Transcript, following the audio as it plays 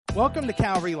Welcome to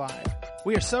Calvary Live.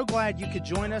 We are so glad you could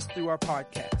join us through our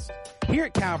podcast. Here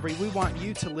at Calvary, we want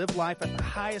you to live life at the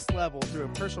highest level through a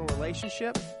personal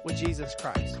relationship with Jesus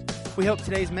Christ. We hope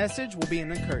today's message will be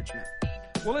an encouragement.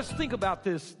 Well, let's think about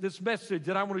this message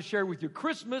that I want to share with you.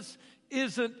 Christmas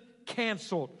isn't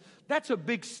canceled. That's a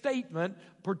big statement,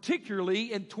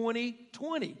 particularly in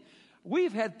 2020.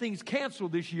 We've had things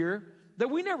canceled this year that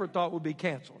we never thought would be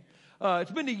canceled.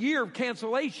 It's been a year of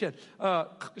cancellation.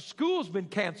 School's been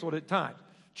canceled at times.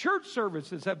 Church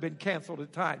services have been canceled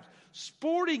at times.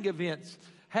 Sporting events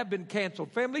have been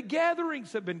canceled. Family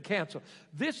gatherings have been canceled.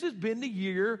 This has been the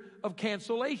year of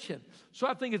cancellation. So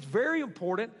I think it's very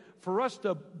important for us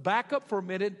to back up for a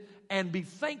minute and be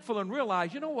thankful and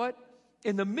realize, you know what?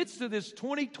 In the midst of this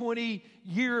 2020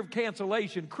 year of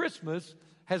cancellation, Christmas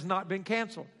has not been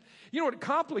canceled. You know what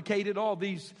complicated all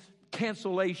these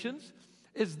cancellations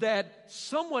is that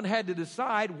someone had to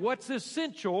decide what's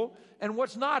essential and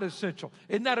what's not essential.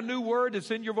 Isn't that a new word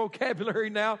that's in your vocabulary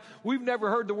now? We've never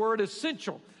heard the word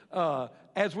essential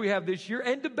as we have this year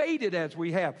and debated as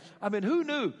we have. I mean, who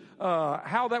knew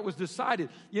how that was decided?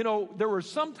 You know, there were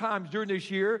some times during this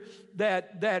year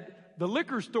that the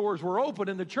liquor stores were open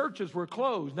and the churches were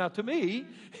closed. Now, to me,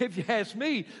 if you ask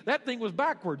me, that thing was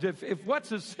backwards. If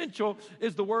what's essential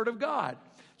is the Word of God.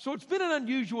 So it's been an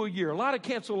unusual year, a lot of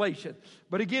cancellation.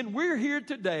 But again, we're here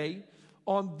today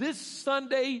on this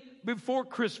Sunday before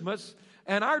Christmas,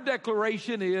 and our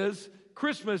declaration is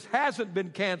Christmas hasn't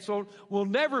been canceled, will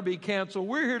never be canceled.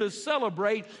 We're here to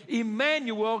celebrate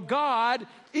Emmanuel. God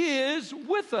is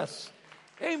with us.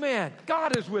 Amen.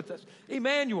 God is with us.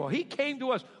 Emmanuel, He came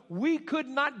to us. We could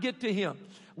not get to Him.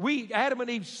 Adam and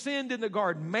Eve sinned in the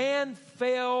garden. Man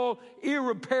fell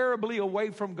irreparably away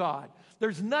from God.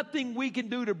 There's nothing we can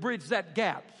do to bridge that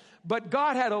gap. But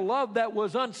God had a love that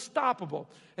was unstoppable.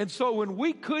 And so when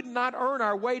we could not earn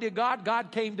our way to God,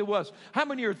 God came to us. How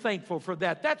many are thankful for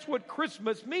that? That's what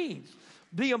Christmas means.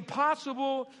 The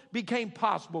impossible became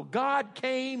possible. God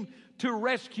came to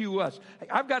rescue us.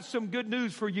 I've got some good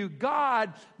news for you.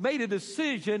 God made a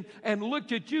decision and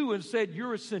looked at you and said,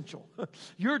 you're essential.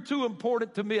 You're too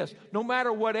important to miss. No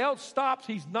matter what else stops,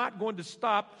 He's not going to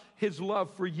stop His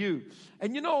love for you.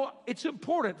 And you know, it's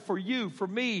important for you, for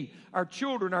me, our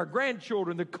children, our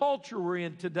grandchildren, the culture we're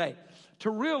in today, to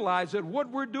realize that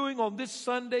what we're doing on this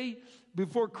Sunday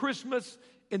before Christmas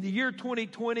in the year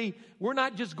 2020, we're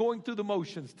not just going through the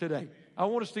motions today. I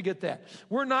want us to get that.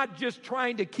 We're not just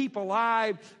trying to keep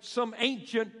alive some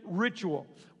ancient ritual.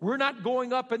 We're not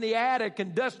going up in the attic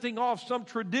and dusting off some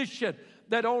tradition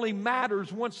that only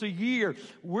matters once a year.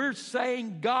 We're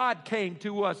saying God came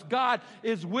to us. God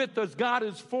is with us. God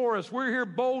is for us. We're here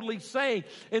boldly saying,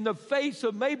 in the face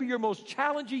of maybe your most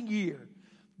challenging year,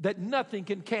 that nothing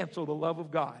can cancel the love of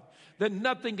God, that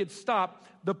nothing can stop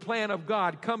the plan of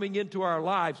God coming into our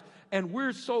lives. And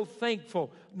we're so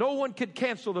thankful. No one could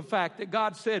cancel the fact that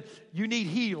God said, you need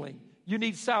healing, you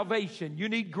need salvation, you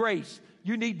need grace,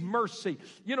 you need mercy.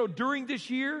 You know, during this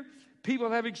year,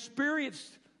 people have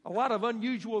experienced a lot of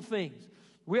unusual things.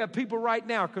 We have people right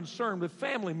now concerned with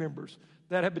family members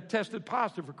that have been tested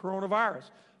positive for coronavirus.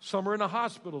 Some are in a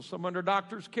hospital, some under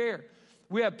doctor's care.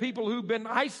 We have people who've been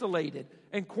isolated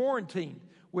and quarantined.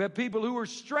 We have people who are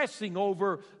stressing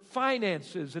over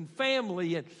finances and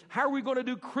family and how are we going to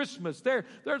do Christmas. There's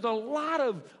a lot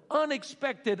of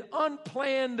unexpected,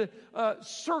 unplanned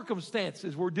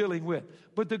circumstances we're dealing with.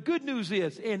 But the good news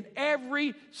is, in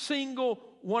every single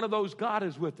one of those, God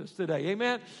is with us today.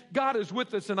 Amen? God is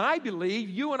with us. And I believe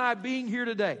you and I being here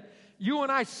today, you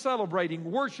and I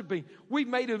celebrating, worshiping, we've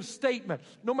made a statement.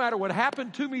 No matter what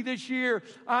happened to me this year,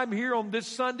 I'm here on this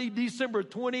Sunday, December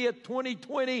 20th,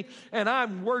 2020, and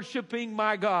I'm worshiping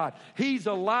my God. He's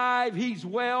alive. He's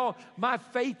well. My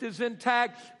faith is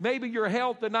intact. Maybe your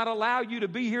health did not allow you to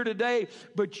be here today,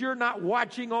 but you're not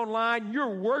watching online.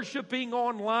 You're worshiping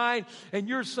online, and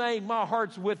you're saying, my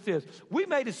heart's with this. We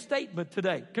made a statement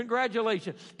today.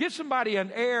 Congratulations. Give somebody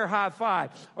an air high five.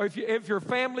 Or if your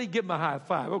family, give them a high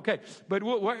five. Okay. But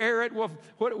we'll air it,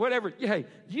 whatever. Hey,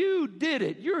 you did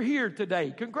it. You're here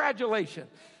today. Congratulations.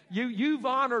 You've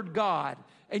honored God,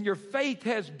 and your faith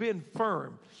has been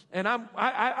firm. And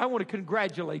I want to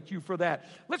congratulate you for that.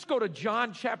 Let's go to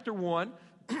John chapter 1.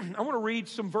 I want to read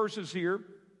some verses here.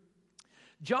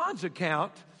 John's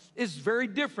account is very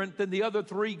different than the other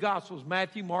three Gospels,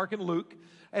 Matthew, Mark, and Luke,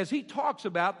 as he talks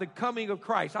about the coming of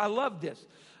Christ. I love this.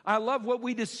 I love what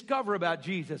we discover about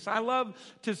Jesus. I love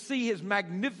to see His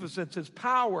magnificence, His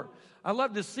power. I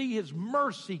love to see His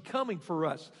mercy coming for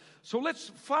us. So let's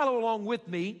follow along with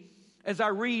me as I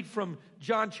read from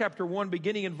John chapter 1,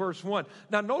 beginning in verse 1.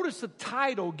 Now notice the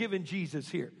title given Jesus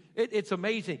here. It's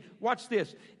amazing. Watch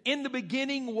this. In the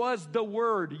beginning was the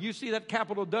Word. You see that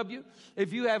capital W?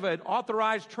 If you have an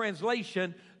authorized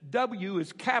translation, W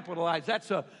is capitalized.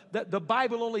 The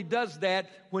Bible only does that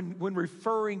when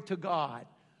referring to God.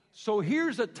 So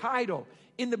here's a title.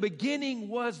 In the beginning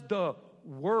was the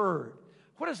Word.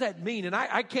 What does that mean? And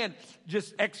I can't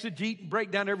just exegete and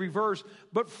break down every verse,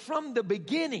 but from the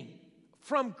beginning,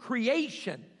 from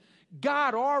creation,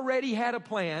 God already had a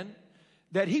plan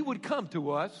that He would come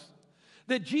to us,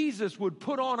 that Jesus would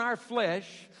put on our flesh,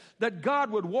 that God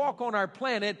would walk on our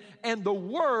planet, and the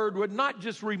Word would not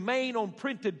just remain on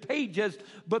printed pages,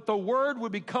 but the Word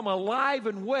would become alive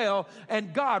and well,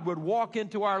 and God would walk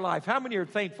into our life. How many are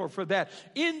thankful for that?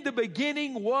 In the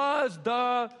beginning was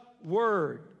the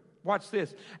Word. Watch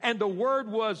this. And the Word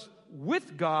was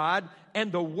with God,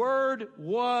 and the Word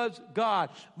was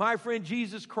God. My friend,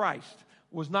 Jesus Christ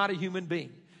was not a human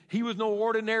being. He was no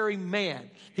ordinary man.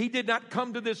 He did not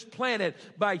come to this planet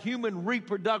by human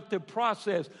reproductive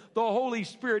process. The Holy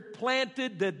Spirit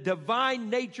planted the divine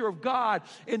nature of God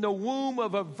in the womb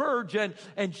of a virgin,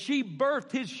 and she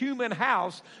birthed His human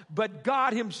house, but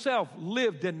God Himself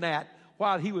lived in that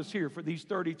while He was here for these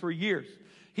 33 years.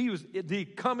 He was the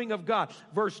coming of God.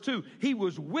 Verse 2, He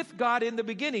was with God in the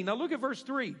beginning. Now look at verse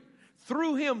 3.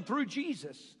 Through Him, through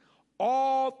Jesus,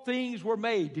 all things were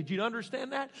made. Did you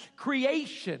understand that?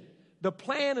 Creation, the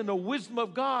plan and the wisdom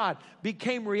of God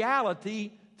became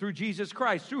reality through Jesus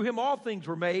Christ. Through Him all things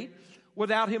were made.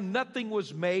 Without Him nothing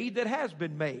was made that has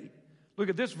been made. Look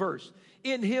at this verse.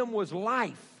 In Him was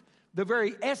life. The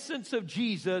very essence of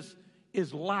Jesus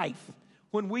is life.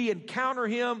 When we encounter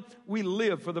Him, we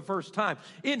live for the first time.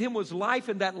 In Him was life,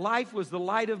 and that life was the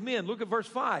light of men. Look at verse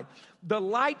 5. The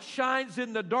light shines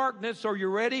in the darkness. Are you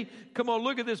ready? Come on,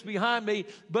 look at this behind me.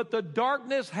 But the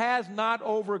darkness has not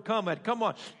overcome it. Come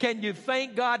on. Can you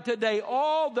thank God today?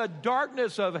 All the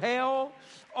darkness of hell,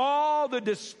 all the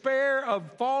despair of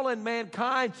fallen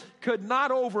mankind could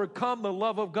not overcome the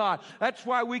love of God. That's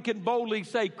why we can boldly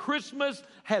say Christmas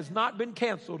has not been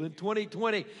canceled in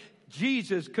 2020.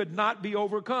 Jesus could not be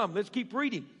overcome. Let's keep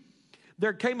reading.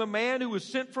 There came a man who was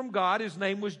sent from God. His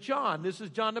name was John. This is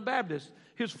John the Baptist,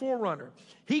 his forerunner.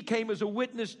 He came as a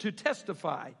witness to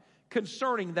testify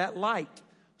concerning that light,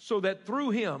 so that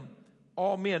through him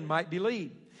all men might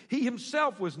believe. He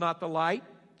himself was not the light.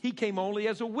 He came only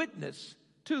as a witness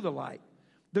to the light.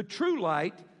 The true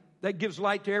light that gives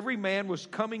light to every man was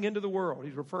coming into the world.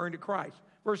 He's referring to Christ.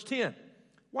 Verse 10.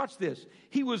 Watch this.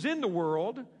 He was in the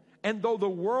world, and though the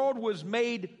world was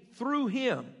made through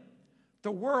Him,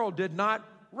 the world did not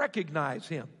recognize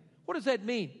Him. What does that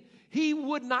mean? He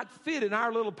would not fit in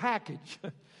our little package.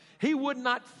 He would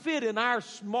not fit in our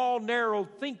small, narrow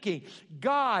thinking.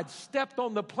 God stepped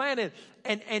on the planet,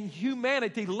 and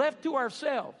humanity, left to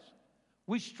ourselves,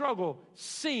 we struggle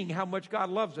seeing how much God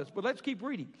loves us. But let's keep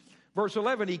reading. Verse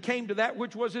 11, He came to that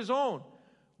which was His own,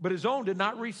 but His own did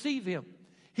not receive Him.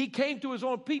 He came to His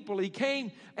own people. He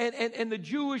came, and the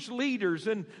Jewish leaders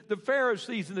and the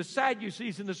Pharisees and the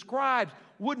Sadducees and the scribes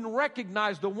wouldn't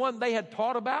recognize the one they had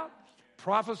taught about,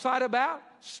 prophesied about,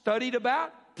 studied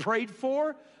about, prayed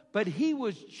for. But He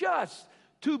was just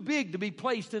too big to be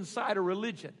placed inside a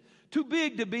religion, too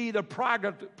big to be the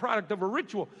product of a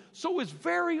ritual. So His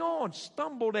very own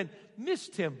stumbled and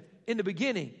missed Him in the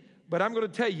beginning. But I'm going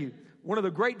to tell you, one of the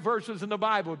great verses in the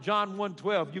Bible, John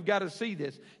 1:12, you've got to see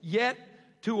this. Yet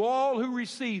to all who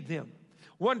received Him.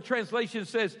 One translation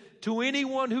says, to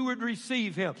anyone who would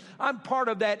receive Him. I'm part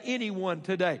of that anyone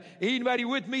today. Anybody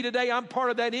with me today? I'm part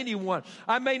of that anyone.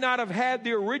 I may not have had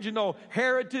the original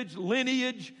heritage,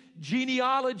 lineage,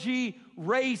 genealogy,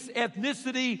 race,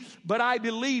 ethnicity, but I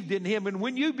believed in Him. And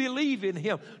when you believe in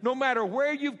Him, no matter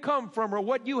where you've come from or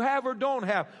what you have or don't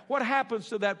have, what happens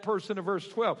to that person in verse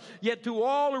 12? Yet to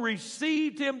all who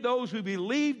received Him, those who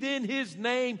believed in His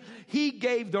name, He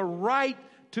gave the right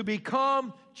to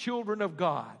become children of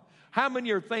God. How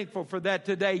many are thankful for that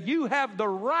today? You have the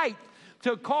right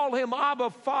to call Him Abba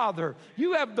Father.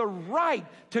 You have the right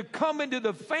to come into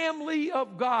the family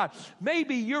of God.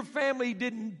 Maybe your family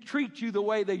didn't treat you the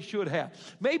way they should have.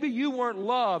 Maybe you weren't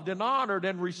loved and honored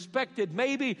and respected.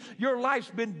 Maybe your life's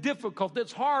been difficult.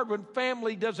 It's hard when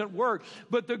family doesn't work.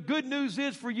 But the good news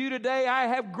is for you today, I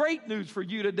have great news for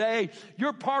you today.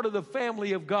 You're part of the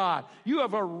family of God. You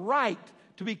have a right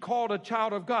to be called a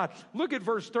child of God. Look at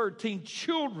verse 13.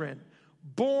 Children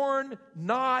born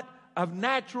not of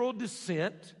natural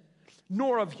descent,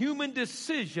 nor of human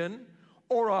decision,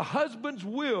 or a husband's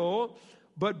will,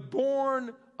 but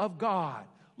born of God.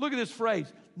 Look at this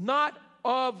phrase, not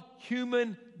of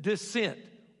human descent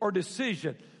or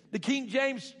decision. The King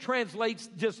James translates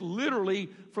just literally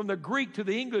from the Greek to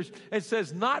the English and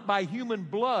says, not by human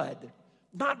blood.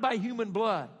 Not by human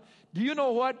blood. Do you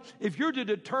know what? If you're to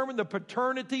determine the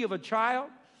paternity of a child,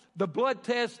 the blood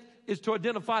test is to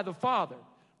identify the father.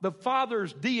 The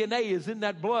father's DNA is in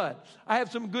that blood. I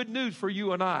have some good news for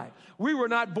you and I. We were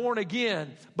not born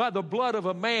again by the blood of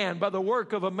a man, by the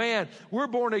work of a man. We're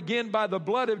born again by the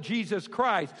blood of Jesus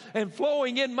Christ. And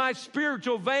flowing in my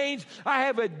spiritual veins, I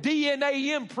have a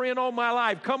DNA imprint on my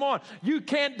life. Come on. You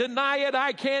can't deny it.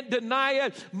 I can't deny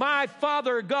it. My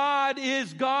Father God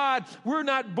is God. We're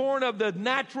not born of the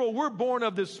natural. We're born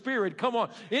of the Spirit. Come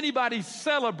on. Anybody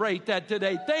celebrate that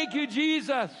today? Thank you,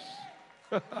 Jesus.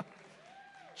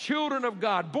 Children of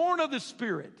God, born of the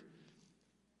Spirit.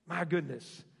 My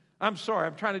goodness. I'm sorry,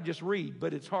 I'm trying to just read,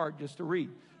 but it's hard just to read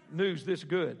news this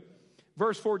good.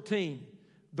 Verse 14,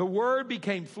 the Word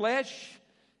became flesh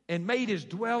and made His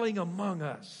dwelling among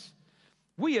us.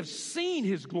 We have seen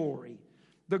His glory,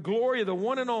 the glory of the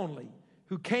one and only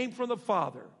who came from the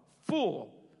Father,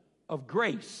 full of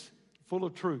grace, full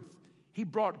of truth. He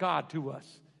brought God to us.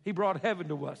 He brought heaven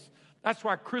to us. That's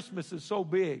why Christmas is so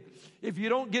big. If you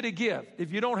don't get a gift,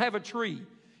 if you don't have a tree,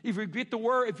 if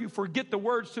you forget the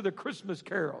words to the Christmas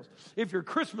carols, if your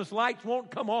Christmas lights won't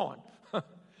come on,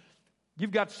 you've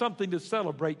got something to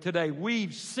celebrate today.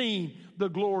 We've seen the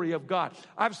glory of God.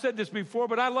 I've said this before,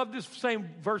 but I love this same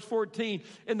verse 14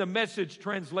 in the Message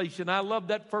translation. I love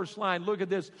that first line. Look at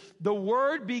this. The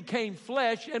Word became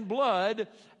flesh and blood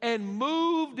and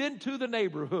moved into the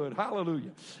neighborhood.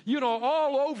 Hallelujah. You know,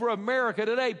 all over America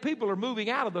today, people are moving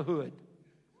out of the hood.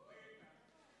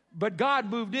 But God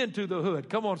moved into the hood.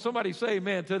 Come on, somebody say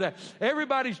amen to that.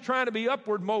 Everybody's trying to be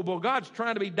upward mobile. God's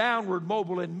trying to be downward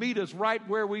mobile and meet us right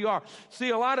where we are.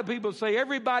 See, a lot of people say,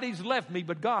 everybody's left me,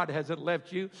 but God hasn't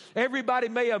left you. Everybody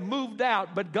may have moved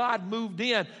out, but God moved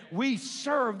in. We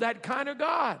serve that kind of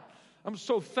God. I'm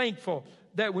so thankful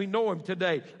that we know Him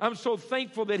today. I'm so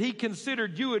thankful that He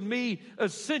considered you and me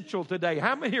essential today.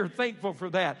 How many are thankful for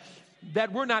that?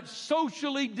 That we're not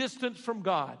socially distanced from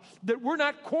God, that we're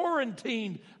not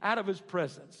quarantined out of His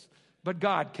presence, but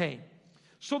God came.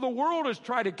 So the world has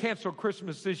tried to cancel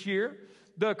Christmas this year.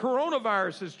 The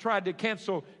coronavirus has tried to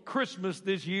cancel Christmas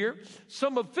this year.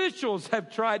 Some officials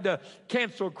have tried to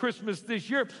cancel Christmas this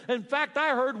year. In fact,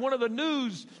 I heard one of the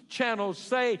news channels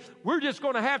say, we're just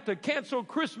going to have to cancel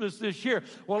Christmas this year.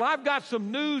 Well, I've got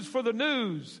some news for the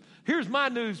news. Here's my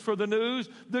news for the news.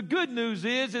 The good news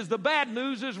is the bad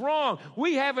news is wrong.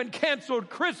 We haven't canceled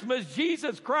Christmas.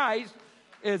 Jesus Christ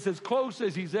is as close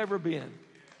as He's ever been.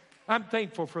 I'm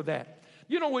thankful for that.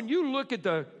 You know, when you look at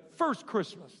the first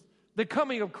Christmas, the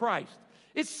coming of Christ,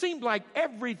 it seemed like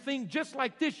everything, just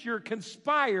like this year,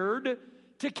 conspired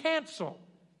to cancel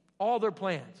all their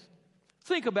plans.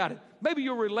 Think about it. Maybe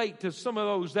you'll relate to some of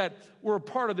those that were a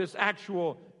part of this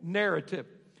actual narrative.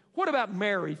 What about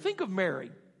Mary? Think of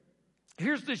Mary.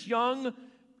 Here's this young,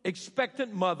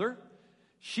 expectant mother.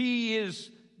 She is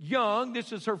young.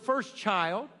 This is her first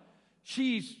child.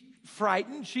 She's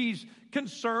frightened. She's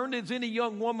concerned, as any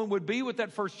young woman would be with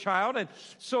that first child. And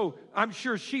so I'm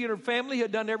sure she and her family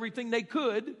had done everything they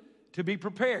could to be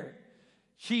prepared.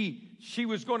 She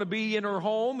was going to be in her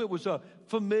home. It was a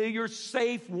familiar,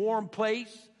 safe, warm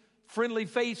place. Friendly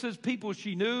faces, people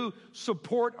she knew,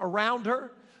 support around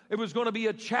her. It was going to be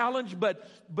a challenge,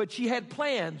 but she had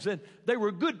plans, and they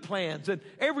were good plans, and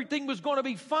everything was going to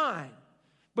be fine.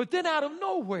 But then out of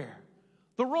nowhere,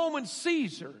 the Roman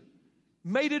Caesar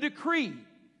made a decree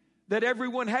that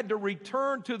everyone had to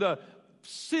return to the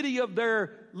city of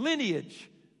their lineage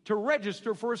to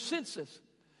register for a census.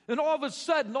 And all of a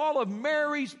sudden, all of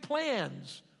Mary's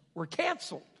plans were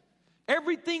canceled.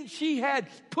 Everything she had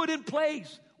put in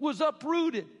place was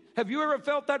uprooted. Have you ever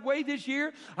felt that way this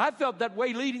year? I felt that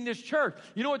way leading this church.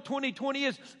 You know what 2020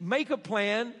 is? Make a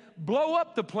plan, blow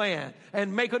up the plan,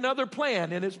 and make another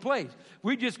plan in its place.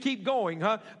 We just keep going,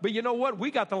 huh? But you know what?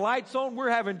 We got the lights on.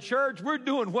 We're having church. We're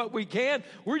doing what we can.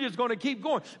 We're just going to keep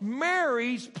going.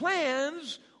 Mary's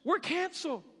plans were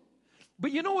canceled.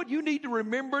 But you know what you need to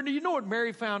remember? And you know what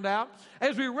Mary found out?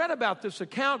 As we read about this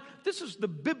account, this is the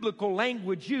biblical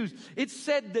language used. It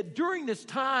said that during this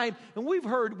time, and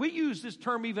we use this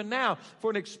term even now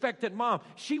for an expectant mom,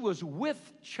 she was with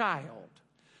child.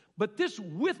 But this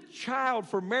with child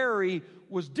for Mary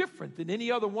was different than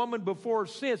any other woman before or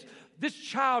since. This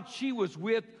child she was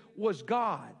with was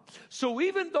God. So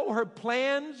even though her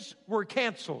plans were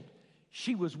canceled,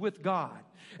 she was with God.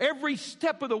 Every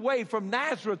step of the way from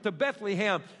Nazareth to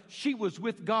Bethlehem, she was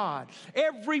with God.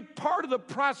 Every part of the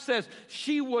process,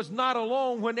 she was not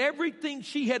alone. When everything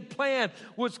she had planned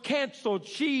was canceled,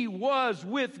 she was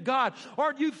with God.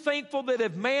 Aren't you thankful that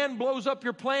if man blows up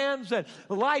your plans, that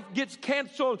life gets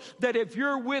canceled, that if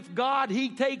you're with God, He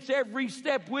takes every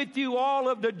step with you, all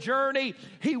of the journey,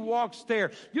 He walks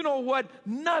there. You know what?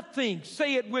 Nothing,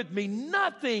 say it with me,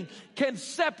 nothing can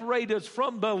separate us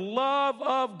from the love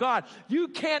of God. You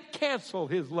can't cancel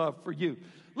His love for you.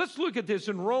 Let's look at this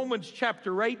in Romans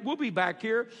chapter 8. We'll be back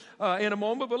here in a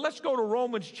moment, but let's go to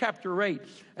Romans chapter 8,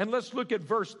 and let's look at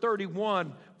verses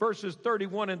 31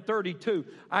 and 32.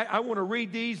 I want to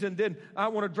read these, and then I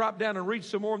want to drop down and read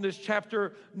some more in this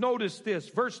chapter. Notice this,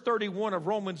 verse 31 of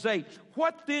Romans 8.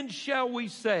 What then shall we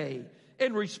say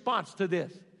in response to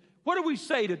this? What do we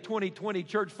say to 2020,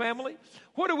 church family?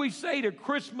 What do we say to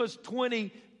Christmas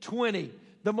 2020?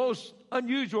 The most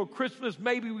unusual Christmas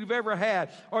maybe we've ever had.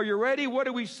 Are you ready? What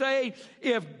do we say?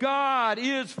 If God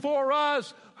is for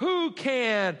us, who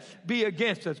can be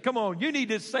against us? Come on, you need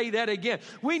to say that again.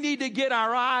 We need to get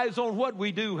our eyes on what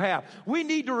we do have. We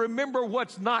need to remember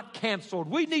what's not canceled.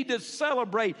 We need to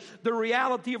celebrate the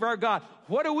reality of our God.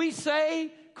 What do we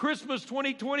say? Christmas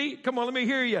 2020? Come on, let me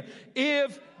hear you.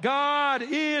 If God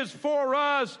is for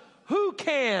us, who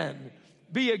can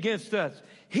be against us?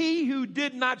 He who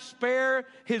did not spare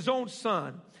His own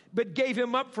Son, but gave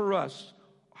Him up for us,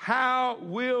 how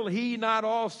will He not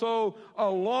also,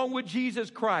 along with Jesus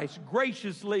Christ,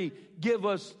 graciously give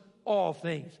us all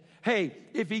things? Hey,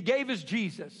 if He gave us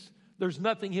Jesus, there's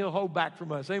nothing He'll hold back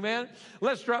from us. Amen?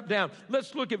 Let's drop down.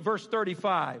 Let's look at verse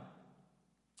 35.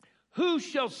 Who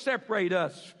shall separate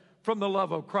us from the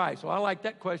love of Christ? Well, I like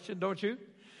that question, don't you?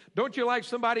 Don't you like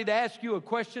somebody to ask you a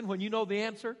question when you know the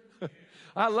answer?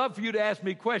 I love for you to ask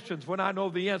me questions when I know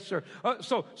the answer.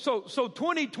 So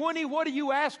 2020, what are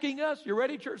you asking us? You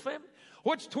ready, church family?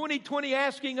 What's 2020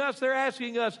 asking us? They're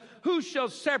asking us, who shall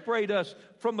separate us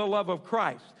from the love of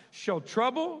Christ? Shall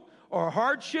trouble or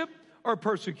hardship or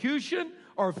persecution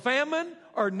or famine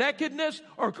or nakedness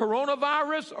or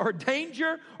coronavirus or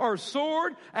danger or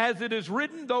sword, as it is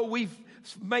written, though we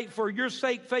may for your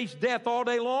sake face death all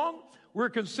day long? We're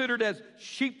considered as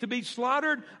sheep to be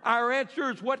slaughtered. Our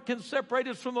answer is, what can separate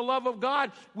us from the love of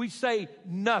God? We say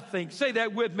nothing. Say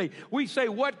that with me. We say,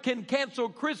 what can cancel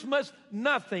Christmas?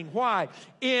 Nothing. Why?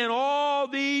 In all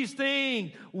these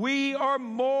things, we are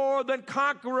more than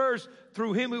conquerors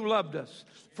through Him who loved us.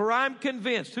 For I'm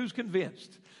convinced. Who's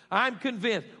convinced? I'm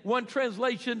convinced. One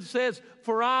translation says,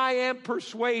 for I am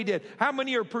persuaded. How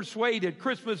many are persuaded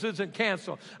Christmas isn't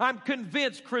canceled? I'm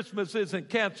convinced Christmas isn't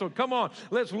canceled. Come on,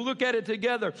 let's look at it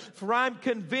together. For I'm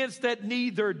convinced that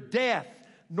neither death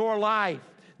nor life,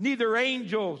 neither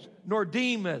angels nor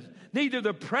demons, neither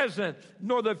the present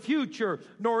nor the future,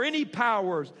 nor any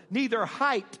powers, neither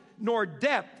height nor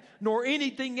depth, nor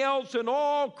anything else in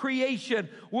all creation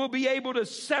will be able to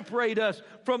separate us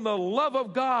from the love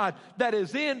of God that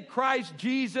is in Christ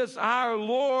Jesus our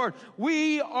Lord.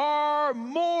 We are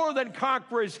more than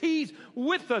conquerors. He's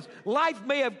with us. Life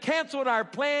may have canceled our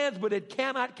plans, but it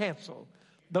cannot cancel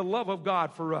the love of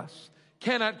God for us.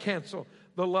 Cannot cancel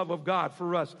the love of God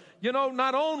for us. You know,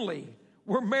 not only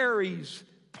were Mary's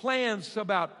plans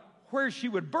about where she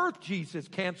would birth Jesus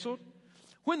canceled,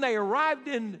 when they arrived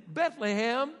in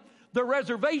Bethlehem, the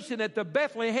reservation at the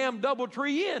Bethlehem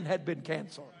Doubletree Inn had been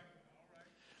canceled.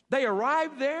 They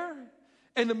arrived there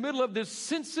in the middle of this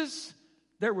census.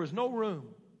 There was no room.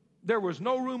 There was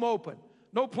no room open.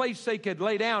 No place they could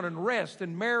lay down and rest,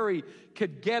 and Mary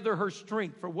could gather her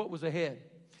strength for what was ahead.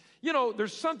 You know,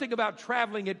 there's something about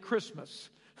traveling at Christmas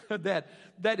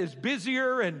that is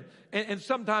busier and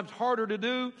sometimes harder to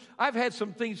do. I've had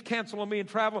some things cancel on me in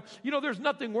travel. You know, there's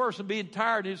nothing worse than being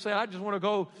tired and say, I just want to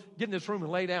go get in this room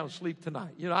and lay down and sleep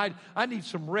tonight. You know, I need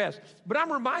some rest. But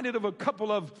I'm reminded of a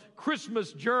couple of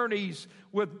Christmas journeys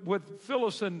with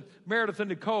Phyllis and Meredith and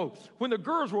Nicole. When the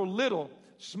girls were little,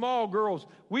 small girls,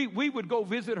 we would go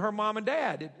visit her mom and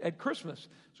dad at Christmas.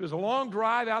 So it was a long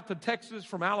drive out to Texas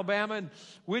from Alabama, and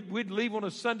we'd leave on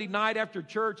a Sunday night after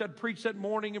church. I'd preach that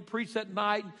morning and preach that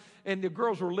night, and the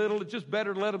girls were little. It's just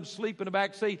better to let them sleep in the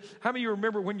back seat. How many of you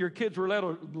remember when your kids were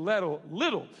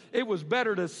little? It was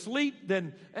better to sleep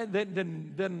than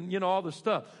you know, all the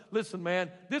stuff. Listen, man,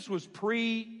 this was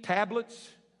pre-tablets,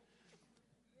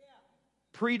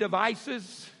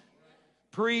 pre-devices,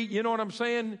 you know what I'm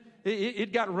saying?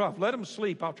 It got rough. Let them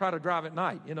sleep. I'll try to drive at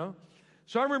night, you know.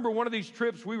 So I remember one of these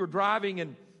trips we were driving,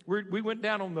 and we went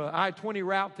down on the I-20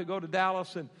 route to go to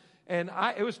Dallas, and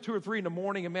it was 2 or 3 in the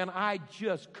morning, and man, I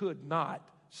just could not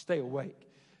stay awake.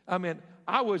 I mean,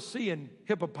 I was seeing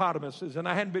hippopotamuses, and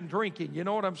I hadn't been drinking. You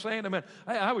know what I'm saying? I mean,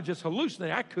 I was just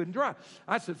hallucinating. I couldn't drive.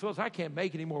 I said, Phyllis, I can't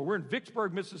make it anymore. We're in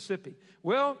Vicksburg, Mississippi.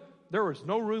 Well, there was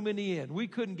no room in the inn. We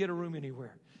couldn't get a room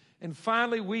anywhere. And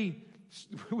finally, we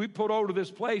pulled over to this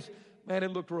place. Man,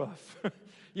 it looked rough.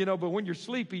 You know, but when you're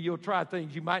sleepy, you'll try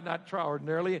things you might not try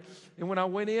ordinarily. And when I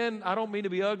went in, I don't mean to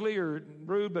be ugly or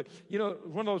rude, but, you know,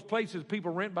 one of those places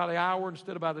people rent by the hour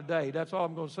instead of by the day. That's all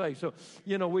I'm going to say. So,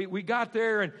 you know, we got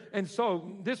there, and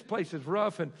so this place is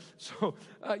rough. And so,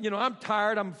 you know, I'm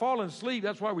tired. I'm falling asleep.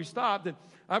 That's why we stopped. And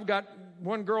I've got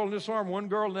one girl in this arm, one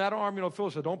girl in that arm. You know, Phil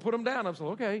said, don't put them down. I said,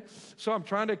 okay. So I'm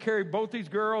trying to carry both these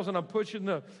girls, and I'm pushing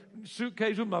the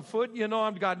suitcase with my foot. You know,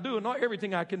 I've got doing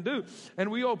everything I can do.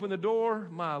 And we open the door.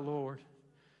 My Lord,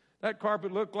 that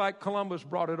carpet looked like Columbus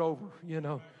brought it over, you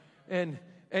know. And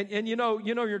you know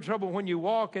you're in trouble when you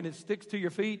walk and it sticks to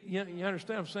your feet. You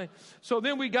understand what I'm saying? So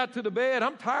then we got to the bed.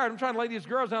 I'm tired. I'm trying to lay these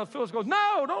girls down. Phyllis goes,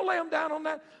 no, don't lay them down on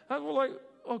that. I was like,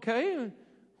 okay.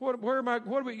 Where am I?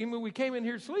 What are we? We came in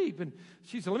here to sleep. And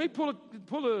she said, let me pull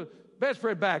the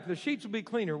bedspread back. The sheets will be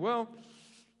cleaner. Well,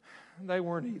 they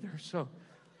weren't either. So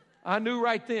I knew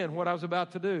right then what I was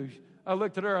about to do. I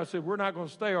looked at her. I said, we're not going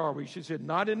to stay, are we? She said,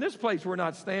 not in this place. We're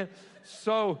not staying.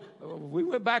 So we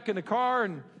went back in the car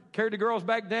and carried the girls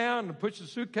back down and pushed the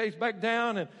suitcase back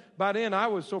down. And by then, I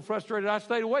was so frustrated, I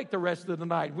stayed awake the rest of the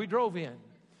night. We drove in.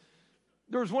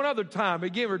 There was one other time.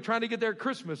 Again, we were trying to get there at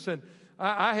Christmas. And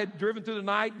I had driven through the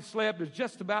night and slept. It was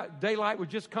just about daylight was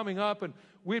just coming up. And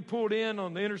we had pulled in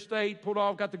on the interstate, pulled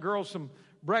off, got the girls some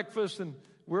breakfast, and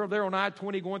we were there on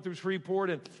I-20 going through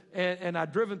Shreveport, and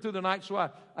I'd driven through the night, so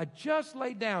I just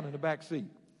laid down in the back seat.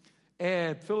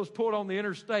 And Phyllis pulled on the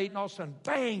interstate, and all of a sudden,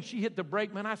 bang, she hit the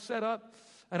brake. Man, I sat up,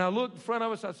 and I looked in front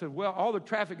of us. I said, well, all the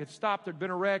traffic had stopped. There'd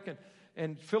been a wreck,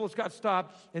 and Phyllis got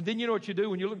stopped. And then you know what you do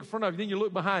when you look in front of you, then you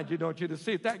look behind you, don't you, to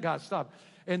see if that got stopped.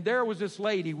 And there was this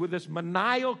lady with this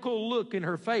maniacal look in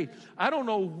her face. I don't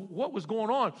know what was going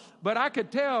on, but I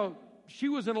could tell she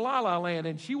was in la-la land,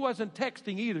 and she wasn't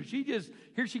texting either.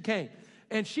 Here she came.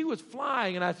 And she was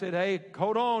flying, and I said, hey,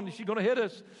 hold on, she's going to hit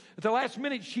us. At the last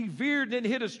minute, she veered and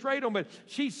hit us straight on, but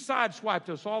she sideswiped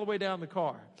us all the way down the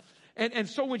car. And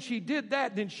so when she did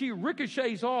that, then she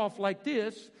ricochets off like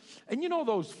this. And you know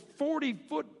those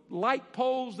 40-foot light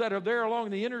poles that are there along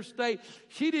the interstate?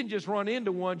 She didn't just run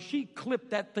into one. She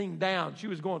clipped that thing down. She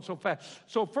was going so fast.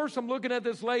 So first I'm looking at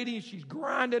this lady, and she's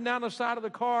grinding down the side of the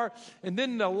car, and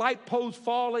then the light post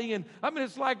falling. And I mean,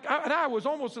 it's like, I was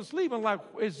almost asleep. I'm like,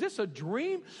 is this a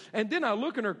dream? And then I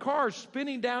look, and her car is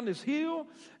spinning down this hill,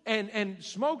 and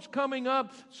smoke's coming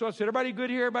up. So I said, everybody good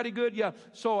here? Everybody good? Yeah.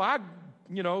 So I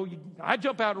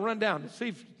jump out and run down to see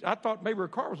if I thought maybe her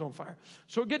car was on fire.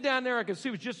 So I get down there. I could see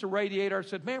it was just a radiator. I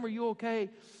said, ma'am, are you okay?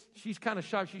 She's kind of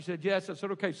shocked. She said, yes. I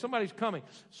said, okay, somebody's coming.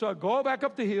 So I go back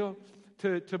up the hill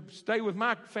to stay with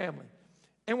my family.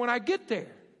 And when I get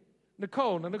there,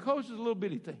 Nicole's just a little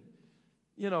bitty thing.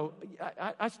 You know,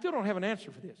 I still don't have an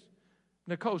answer for this.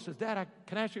 Nicole says, Dad,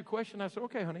 can I ask you a question? I said,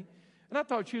 okay, honey. And I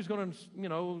thought she was going to,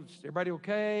 is everybody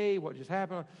okay? What just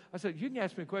happened? I said, you can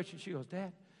ask me a question. She goes,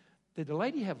 Dad, did the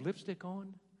lady have lipstick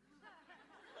on?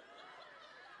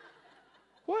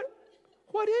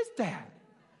 What is that?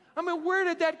 I mean, where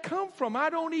did that come from? I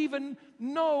don't even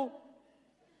know.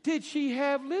 Did she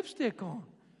have lipstick on?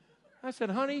 I said,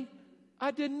 honey,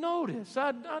 I didn't notice.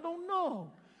 I don't know.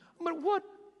 I mean, what?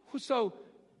 So,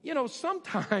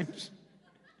 sometimes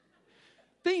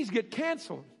things get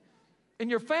canceled, and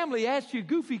your family asks you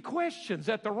goofy questions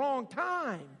at the wrong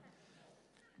time.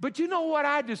 But you know what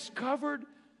I discovered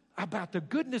about the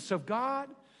goodness of God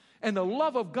and the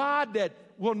love of God that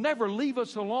will never leave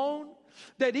us alone?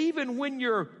 That even when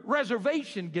your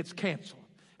reservation gets canceled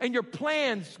and your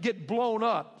plans get blown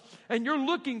up and you're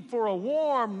looking for a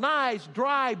warm, nice,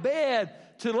 dry bed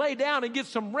to lay down and get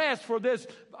some rest for this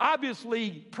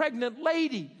obviously pregnant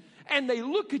lady, and they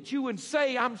look at you and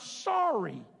say, I'm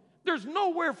sorry, there's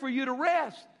nowhere for you to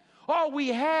rest. All we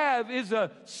have is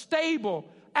a stable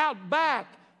out back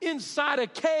inside a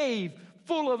cave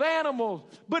full of animals.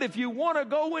 But if you want to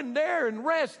go in there and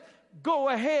rest, go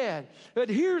ahead. But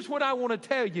here's what I want to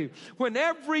tell you. When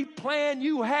every plan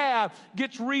you have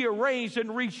gets rearranged and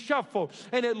reshuffled,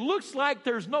 and it looks like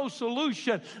there's no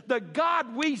solution, the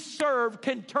God we serve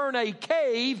can turn a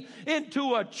cave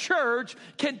into a church,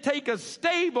 can take a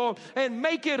stable and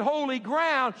make it holy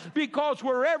ground, because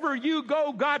wherever you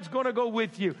go, God's going to go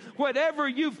with you. Whatever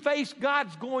you face,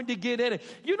 God's going to get in it.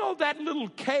 You know that little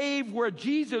cave where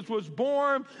Jesus was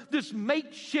born, this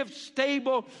makeshift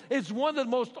stable, is one of the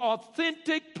most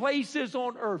authentic places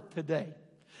on earth today.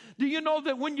 Do you know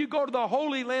that when you go to the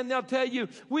Holy Land, they'll tell you,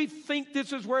 we think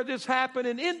this is where this happened,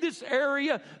 and in this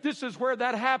area, this is where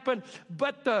that happened.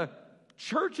 But the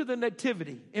Church of the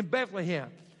Nativity in Bethlehem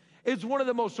is one of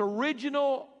the most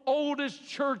original, oldest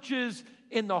churches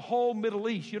in the whole Middle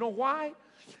East. You know why?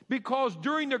 Because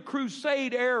during the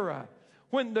Crusade era,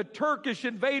 when the Turkish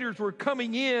invaders were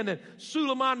coming in and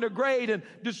Suleiman the Great and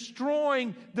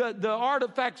destroying the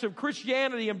artifacts of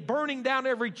Christianity and burning down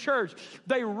every church,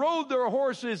 they rode their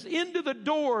horses into the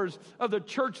doors of the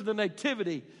Church of the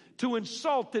Nativity to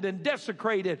insult it and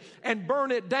desecrate it and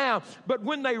burn it down. But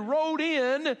when they rode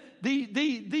in,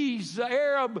 these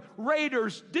Arab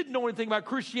raiders didn't know anything about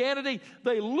Christianity.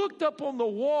 They looked up on the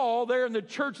wall there in the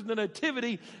Church of the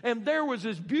Nativity, and there was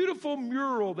this beautiful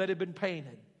mural that had been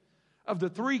painted of the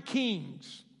three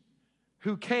kings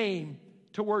who came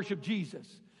to worship Jesus.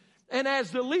 And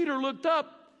as the leader looked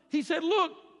up, he said,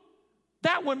 look,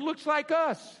 that one looks like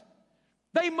us.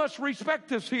 They must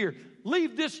respect us here.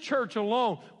 Leave this church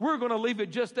alone. We're going to leave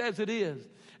it just as it is.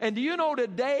 And do you know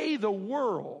today the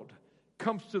world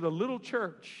comes to the little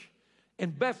church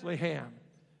in Bethlehem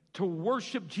to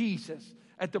worship Jesus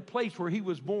at the place where he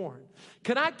was born.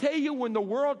 Can I tell you, when the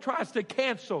world tries to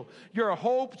cancel your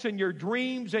hopes and your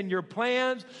dreams and your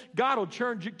plans, God will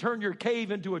turn your cave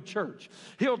into a church.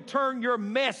 He'll turn your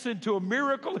mess into a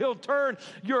miracle. He'll turn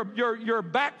your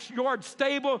backyard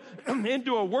stable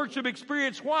into a worship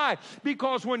experience. Why?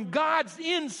 Because when God's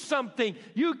in something,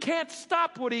 you can't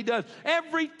stop what he does.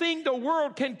 Everything the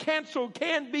world can cancel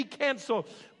can be canceled.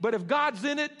 But if God's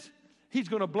in it, he's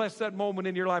going to bless that moment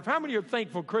in your life. How many are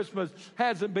thankful Christmas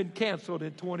hasn't been canceled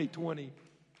in 2020?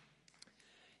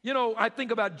 You know, I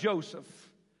think about Joseph.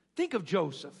 Think of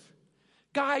Joseph.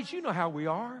 Guys, you know how we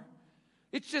are.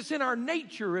 It's just in our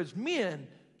nature as men,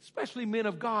 especially men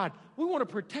of God. We want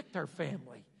to protect our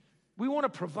family. We want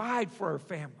to provide for our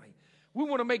family. We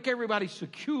want to make everybody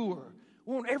secure.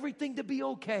 We want everything to be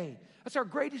okay. That's our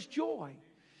greatest joy.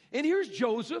 And here's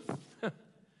Joseph.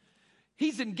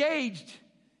 He's engaged.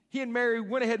 He and Mary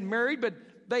went ahead and married, but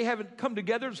they haven't come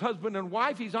together as husband and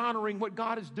wife. He's honoring what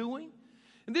God is doing.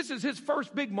 And this is his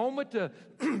first big moment to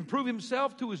prove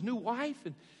himself to his new wife.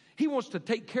 And he wants to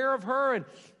take care of her and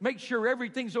make sure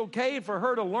everything's okay. And for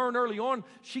her to learn early on,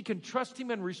 she can trust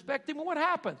him and respect him. And what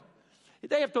happens?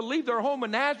 They have to leave their home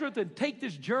in Nazareth and take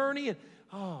this journey. And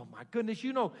oh, my goodness,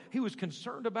 you know, he was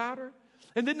concerned about her.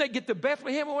 And then they get to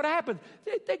Bethlehem, and what happens?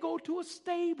 They go to a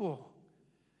stable.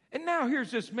 And now here's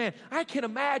this man. I can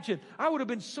imagine I would have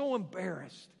been so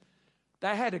embarrassed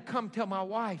that I had to come tell my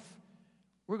wife,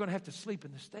 we're going to have to sleep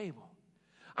in the stable.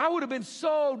 I would have been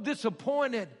so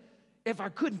disappointed if I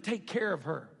couldn't take care of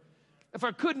her, if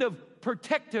I couldn't have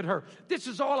protected her. This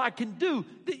is all I can do.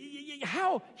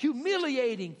 How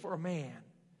humiliating for a man.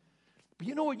 But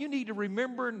you know what you need to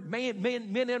remember, men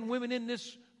and women in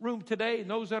this room today and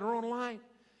those that are online?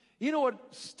 You know what?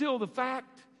 Still the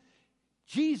fact?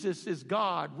 Jesus is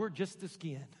God. We're just the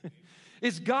skin.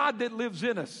 It's God that lives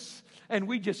in us, and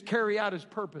we just carry out his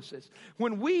purposes.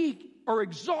 When we are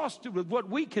exhausted with what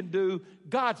we can do,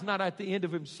 God's not at the end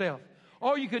of himself.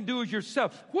 All you can do is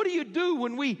yourself. What do you do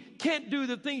when we can't do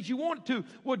the things you want to?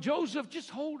 Well, Joseph, just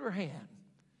hold her hand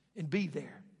and be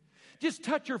there. Just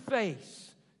touch her face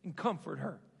and comfort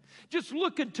her. Just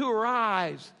look into her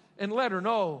eyes and let her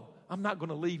know, I'm not going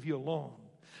to leave you alone.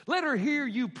 Let her hear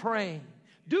you praying.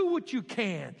 Do what you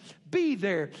can. Be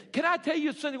there. Can I tell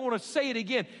you something? I want to say it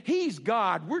again. He's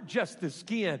God. We're just the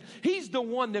skin. He's the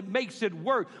one that makes it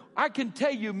work. I can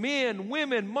tell you, men,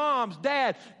 women, moms,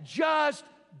 dad, just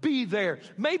be there.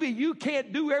 Maybe you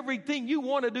can't do everything you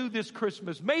want to do this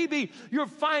Christmas. Maybe your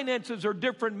finances are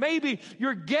different. Maybe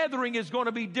your gathering is going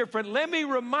to be different. Let me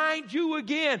remind you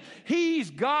again,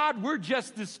 he's God. We're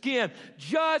just the skin.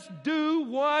 Just do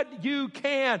what you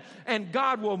can, and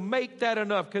God will make that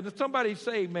enough. Can somebody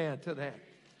say amen to that?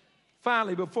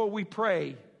 Finally, before we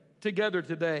pray together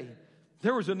today,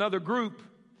 there was another group,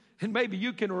 and maybe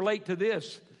you can relate to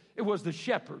this. It was the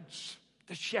shepherds.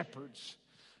 The shepherds.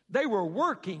 They were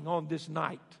working on this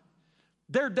night.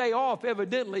 Their day off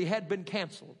evidently had been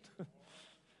canceled.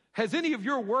 Has any of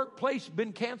your workplace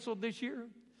been canceled this year?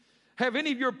 Have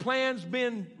any of your plans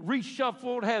been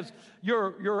reshuffled? Has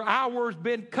your hours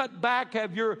been cut back?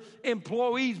 Have your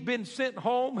employees been sent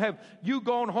home? Have you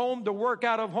gone home to work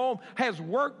out of home? Has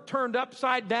work turned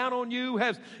upside down on you?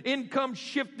 Has income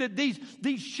shifted?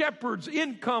 These shepherds'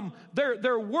 income,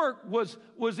 their work was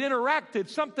interacted.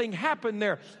 Something happened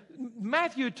there.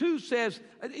 Matthew 2 says,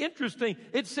 interesting,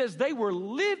 it says they were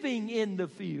living in the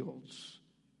fields,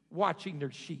 watching their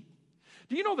sheep.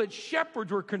 Do you know that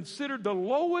shepherds were considered the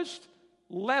lowest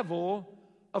level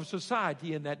of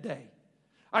society in that day?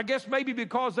 I guess maybe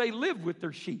because they lived with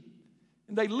their sheep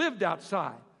and they lived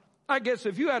outside. I guess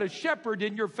if you had a shepherd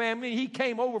in your family, he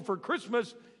came over for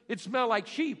Christmas, it smelled like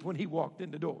sheep when he walked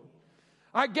in the door.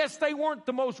 I guess they weren't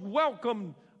the most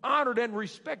welcomed, honored, and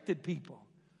respected people.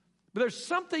 But there's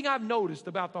something I've noticed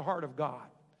about the heart of God.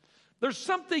 There's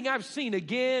something I've seen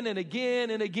again and again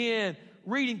and again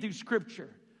reading through Scripture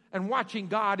and watching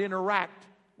God interact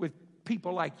with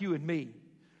people like you and me.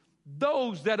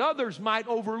 Those that others might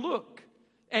overlook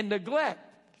and neglect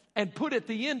and put at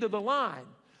the end of the line.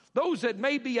 Those that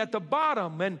may be at the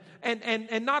bottom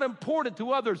and not important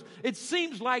to others. It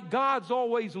seems like God's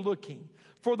always looking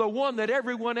for the one that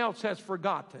everyone else has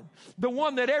forgotten, the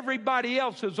one that everybody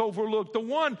else has overlooked, the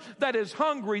one that is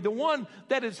hungry, the one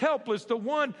that is helpless, the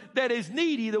one that is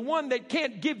needy, the one that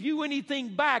can't give you anything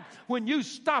back when you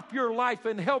stop your life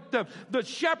and help them. The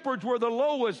shepherds were the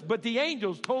lowest, but the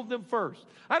angels told them first.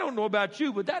 I don't know about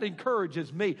you, but that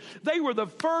encourages me. They were the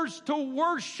first to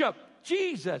worship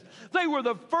Jesus. They were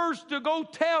the first to go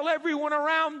tell everyone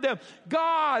around them,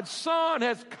 God's Son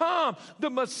has come.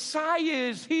 The Messiah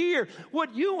is here.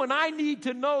 What you and I need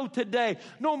to know today,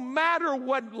 no matter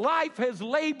what life has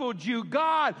labeled you,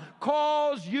 God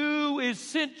calls you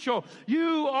essential.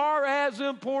 You are as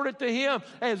important to Him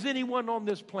as anyone on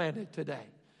this planet today.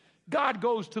 God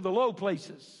goes to the low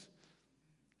places.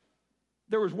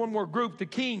 There was one more group, the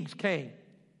kings came.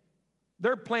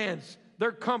 Their plans,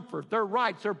 their comfort, their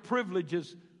rights, their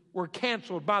privileges were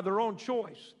canceled by their own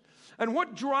choice. And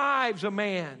what drives a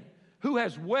man who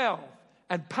has wealth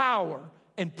and power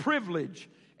and privilege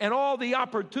and all the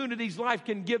opportunities life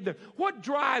can give them? What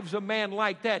drives a man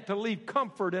like that to leave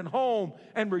comfort and home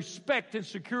and respect and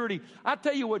security? I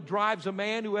tell you what drives a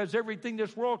man who has everything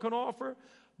this world can offer: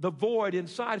 the void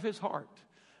inside of his heart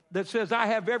that says, I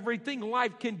have everything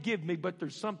life can give me, but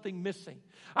there's something missing.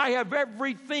 I have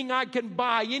everything I can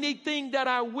buy. Anything that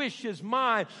I wish is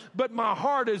mine, but my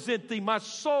heart is empty. My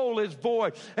soul is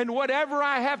void. And whatever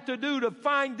I have to do to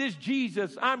find this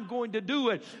Jesus, I'm going to do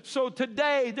it. So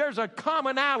today, there's a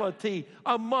commonality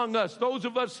among us, those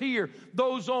of us here,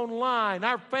 those online,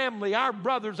 our family, our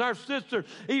brothers, our sisters.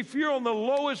 If you're on the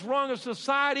lowest rung of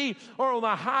society or on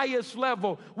the highest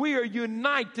level, we are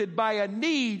united by a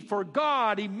need for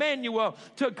God, Emmanuel,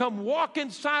 to come walk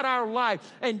inside our life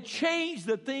and change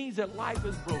the things that life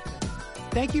has broken.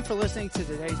 Thank you for listening to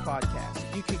today's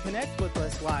podcast. You can connect with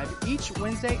us live each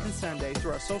Wednesday and Sunday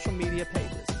through our social media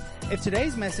pages. If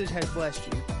today's message has blessed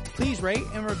you, please rate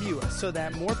and review us so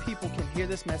that more people can hear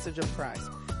this message of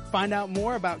Christ. Find out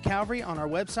more about Calvary on our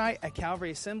website at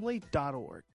calvaryassembly.org.